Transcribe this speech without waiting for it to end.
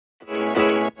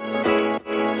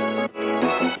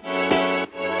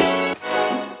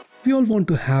We all want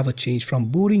to have a change from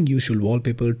boring usual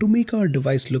wallpaper to make our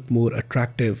device look more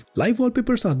attractive. Live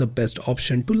wallpapers are the best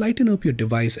option to lighten up your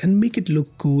device and make it look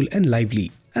cool and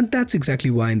lively. And that's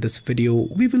exactly why in this video,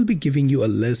 we will be giving you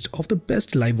a list of the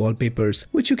best live wallpapers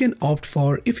which you can opt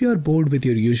for if you are bored with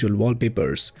your usual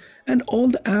wallpapers. And all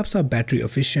the apps are battery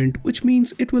efficient, which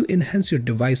means it will enhance your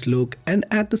device look and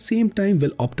at the same time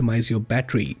will optimize your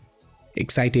battery.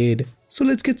 Excited? So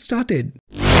let's get started.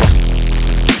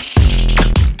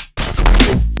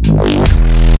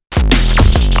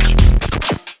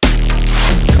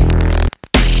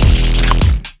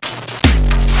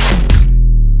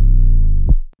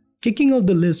 Kicking off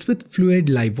the list with Fluid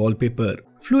Live Wallpaper.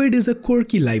 Fluid is a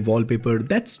quirky live wallpaper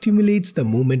that stimulates the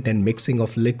movement and mixing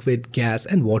of liquid, gas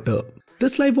and water.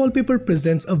 This live wallpaper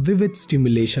presents a vivid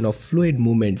stimulation of fluid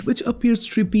movement which appears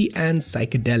trippy and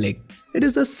psychedelic. It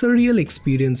is a surreal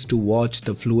experience to watch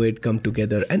the fluid come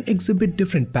together and exhibit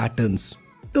different patterns.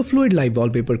 The Fluid Live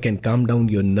Wallpaper can calm down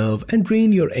your nerve and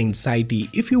drain your anxiety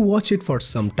if you watch it for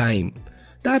some time.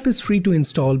 The app is free to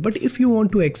install, but if you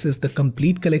want to access the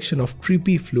complete collection of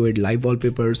trippy Fluid Live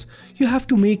Wallpapers, you have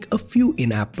to make a few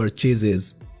in-app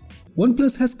purchases.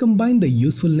 OnePlus has combined the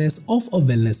usefulness of a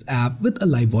wellness app with a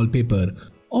live wallpaper,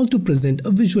 all to present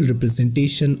a visual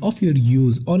representation of your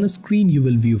use on a screen you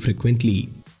will view frequently.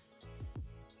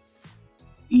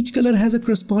 Each color has a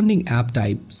corresponding app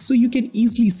type, so you can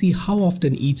easily see how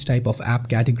often each type of app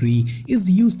category is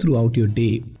used throughout your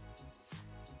day.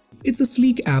 It's a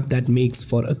sleek app that makes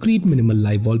for a great minimal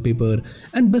live wallpaper,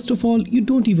 and best of all, you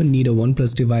don't even need a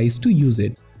OnePlus device to use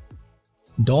it.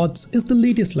 Dots is the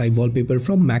latest live wallpaper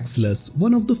from Maxless,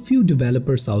 one of the few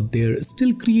developers out there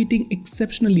still creating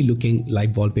exceptionally looking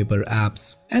live wallpaper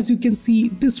apps. As you can see,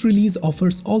 this release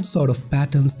offers all sort of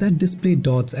patterns that display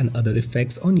dots and other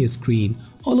effects on your screen,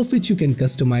 all of which you can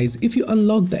customize if you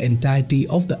unlock the entirety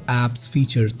of the app's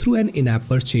feature through an in-app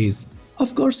purchase.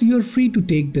 Of course, you are free to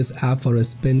take this app for a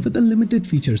spin with a limited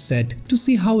feature set to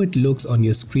see how it looks on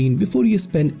your screen before you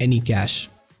spend any cash.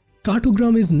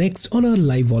 Cartogram is next on our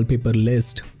live wallpaper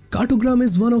list. Cartogram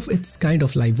is one of its kind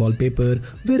of live wallpaper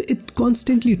where it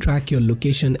constantly tracks your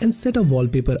location and set a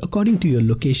wallpaper according to your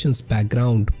location's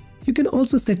background. You can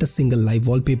also set a single live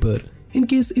wallpaper in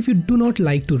case if you do not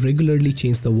like to regularly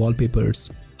change the wallpapers.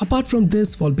 Apart from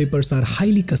this, wallpapers are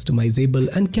highly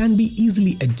customizable and can be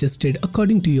easily adjusted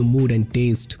according to your mood and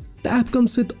taste. The app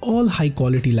comes with all high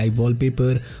quality live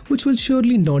wallpaper which will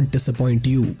surely not disappoint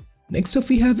you. Next up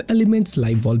we have Elements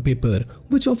Live Wallpaper,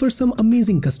 which offers some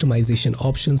amazing customization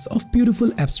options of beautiful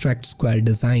abstract square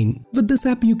design. With this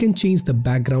app you can change the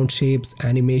background shapes,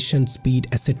 animation, speed,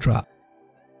 etc.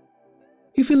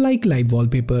 If you like live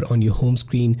wallpaper on your home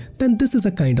screen, then this is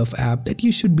a kind of app that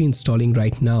you should be installing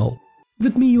right now.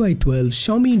 With MIUI 12,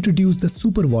 Xiaomi introduced the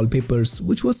Super Wallpapers,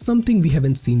 which was something we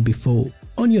haven't seen before.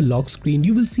 On your lock screen,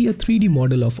 you will see a 3D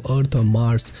model of Earth or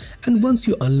Mars, and once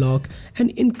you unlock, an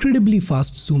incredibly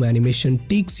fast zoom animation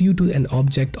takes you to an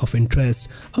object of interest,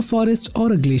 a forest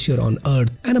or a glacier on Earth,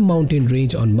 and a mountain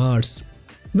range on Mars.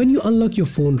 When you unlock your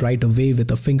phone right away with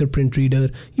a fingerprint reader,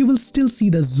 you will still see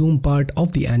the zoom part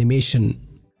of the animation.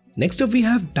 Next up we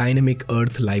have Dynamic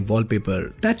Earth Live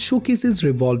Wallpaper that showcases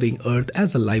revolving Earth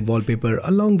as a live wallpaper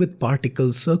along with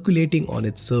particles circulating on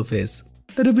its surface.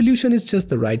 The revolution is just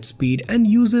the right speed and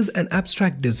uses an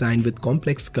abstract design with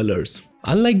complex colors.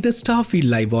 Unlike the Starfield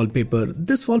live wallpaper,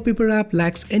 this wallpaper app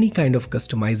lacks any kind of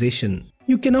customization.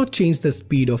 You cannot change the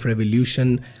speed of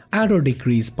revolution, add or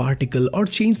decrease particle, or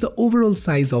change the overall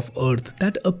size of Earth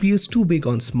that appears too big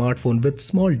on smartphone with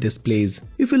small displays.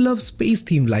 If you love space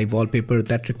themed live wallpaper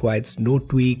that requires no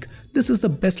tweak, this is the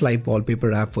best live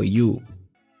wallpaper app for you.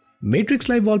 Matrix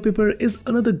Live Wallpaper is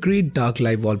another great dark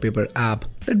live wallpaper app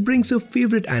that brings your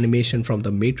favorite animation from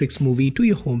the Matrix movie to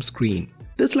your home screen.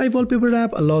 This live wallpaper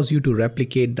app allows you to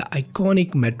replicate the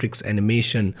iconic Matrix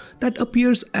animation that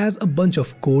appears as a bunch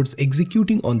of codes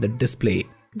executing on the display.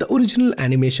 The original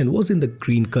animation was in the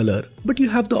green color, but you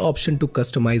have the option to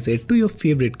customize it to your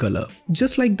favorite color.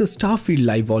 Just like the Starfield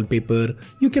live wallpaper,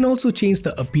 you can also change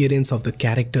the appearance of the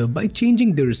character by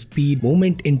changing their speed,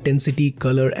 movement intensity,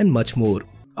 color and much more.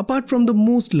 Apart from the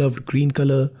most loved green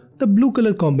color, the blue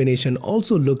color combination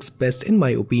also looks best in my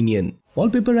opinion.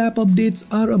 Wallpaper app updates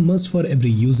are a must for every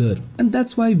user, and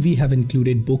that's why we have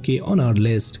included Bokeh on our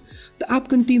list. The app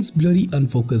contains blurry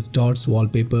unfocused dots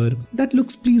wallpaper that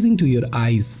looks pleasing to your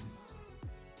eyes.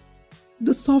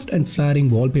 The soft and flaring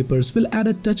wallpapers will add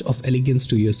a touch of elegance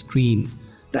to your screen.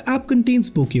 The app contains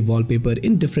bokeh wallpaper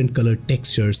in different color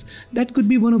textures. That could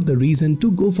be one of the reasons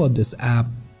to go for this app.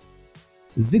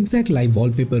 Zigzag Live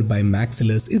Wallpaper by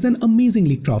Maxless is an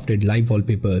amazingly crafted live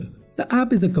wallpaper. The The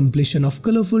app is a compilation of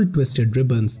colorful twisted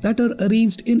ribbons that are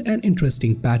arranged in an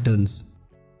interesting patterns.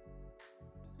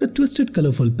 The twisted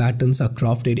colorful patterns are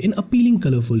crafted in appealing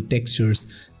colorful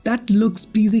textures that looks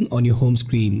pleasing on your home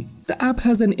screen. The app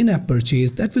has an in-app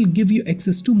purchase that will give you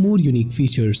access to more unique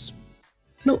features.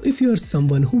 Now, if you are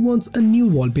someone who wants a new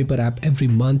wallpaper app every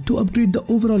month to upgrade the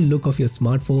overall look of your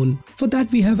smartphone, for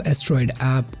that we have Asteroid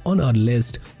app on our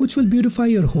list, which will beautify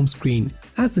your home screen.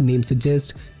 As the name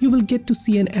suggests, you will get to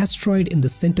see an asteroid in the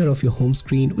center of your home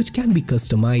screen, which can be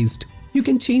customized. You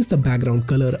can change the background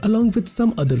color along with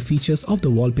some other features of the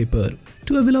wallpaper.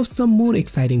 To avail of some more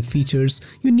exciting features,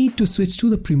 you need to switch to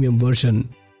the premium version.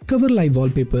 Cover Live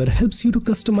Wallpaper helps you to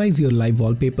customize your live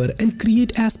wallpaper and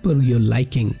create as per your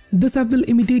liking. This app will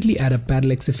immediately add a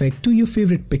parallax effect to your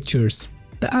favorite pictures.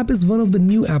 The app is one of the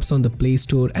new apps on the Play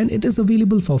Store and it is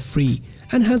available for free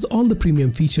and has all the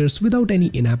premium features without any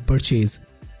in-app purchase.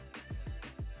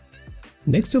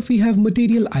 Next up we have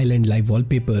Material Island Live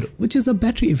Wallpaper, which is a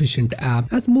battery efficient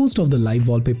app as most of the live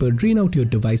wallpaper drain out your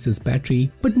device's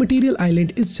battery, but Material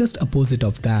Island is just opposite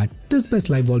of that. This best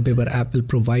live wallpaper app will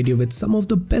provide you with some of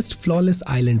the best flawless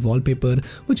island wallpaper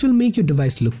which will make your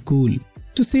device look cool.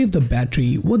 To save the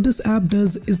battery, what this app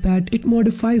does is that it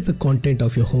modifies the content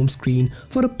of your home screen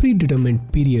for a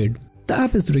predetermined period. The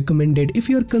app is recommended if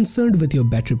you are concerned with your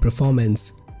battery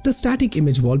performance. The static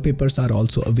image wallpapers are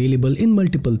also available in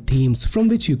multiple themes from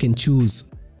which you can choose.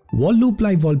 Wall Loop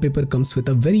Live Wallpaper comes with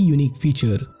a very unique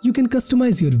feature. You can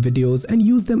customize your videos and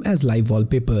use them as live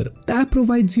wallpaper. The app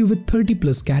provides you with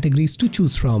 30+ categories to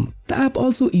choose from. The app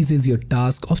also eases your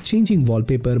task of changing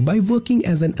wallpaper by working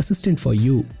as an assistant for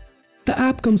you. The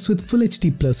app comes with Full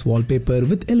HD Plus wallpaper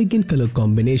with elegant color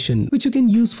combination, which you can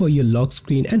use for your lock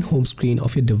screen and home screen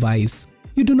of your device.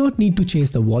 You do not need to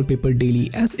change the wallpaper daily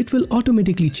as it will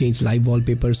automatically change live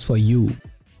wallpapers for you.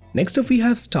 Next up we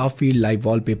have Starfield Live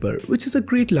Wallpaper, which is a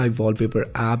great live wallpaper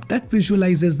app that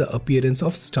visualizes the appearance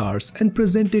of stars and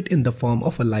present it in the form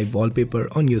of a live wallpaper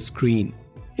on your screen.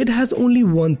 It has only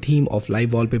one theme of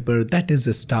live wallpaper, that is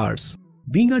the stars.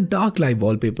 Being a dark live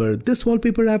wallpaper, this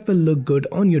wallpaper app will look good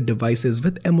on your devices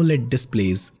with AMOLED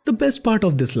displays. The best part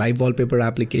of this live wallpaper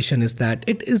application is that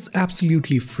it is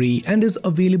absolutely free and is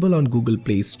available on Google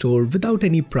Play Store without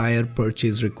any prior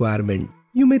purchase requirement.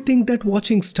 You may think that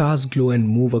watching stars glow and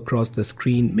move across the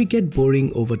screen may get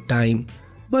boring over time,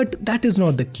 but that is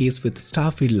not the case with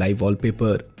Starfield Live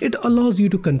Wallpaper. It allows you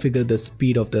to configure the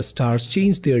speed of the stars,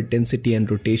 change their density and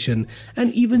rotation,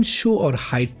 and even show or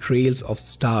hide trails of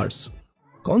stars.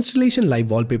 Constellation Live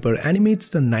Wallpaper animates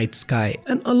the night sky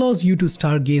and allows you to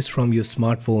stargaze from your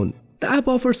smartphone. The app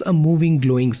offers a moving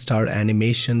glowing star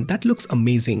animation that looks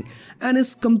amazing and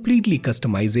is completely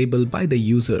customizable by the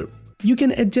user. You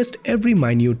can adjust every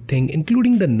minute thing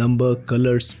including the number,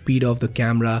 color, speed of the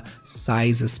camera,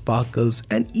 size, sparkles,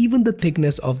 and even the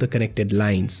thickness of the connected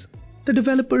lines. The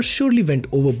developers surely went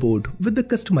overboard with the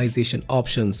customization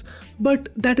options, but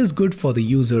that is good for the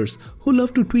users who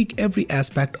love to tweak every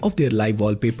aspect of their live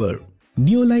wallpaper.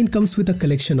 Neoline comes with a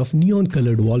collection of neon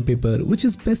colored wallpaper which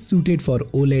is best suited for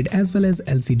OLED as well as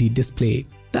LCD display.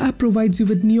 The app provides you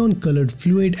with neon colored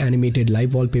fluid animated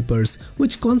live wallpapers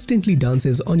which constantly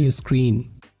dances on your screen.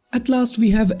 At last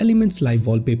we have Elements Live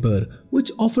Wallpaper,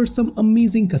 which offers some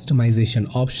amazing customization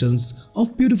options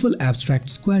of beautiful abstract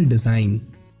square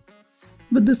design.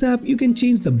 With this app, you can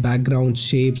change the background,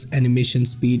 shapes, animation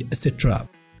speed, etc.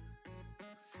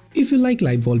 If you like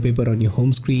live wallpaper on your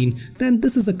home screen, then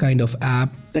this is a kind of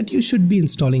app that you should be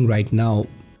installing right now.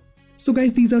 So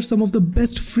guys, these are some of the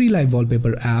best free live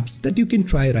wallpaper apps that you can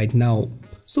try right now.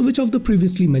 So which of the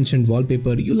previously mentioned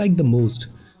wallpaper you like the most?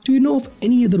 Do you know of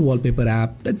any other wallpaper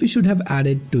app that we should have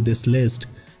added to this list?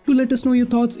 Do let us know your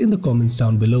thoughts in the comments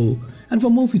down below. And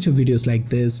for more future videos like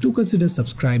this, do consider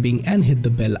subscribing and hit the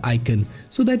bell icon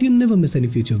so that you never miss any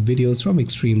future videos from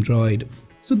Extreme Droid.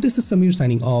 So this is Samir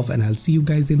signing off and I'll see you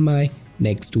guys in my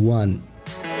next one.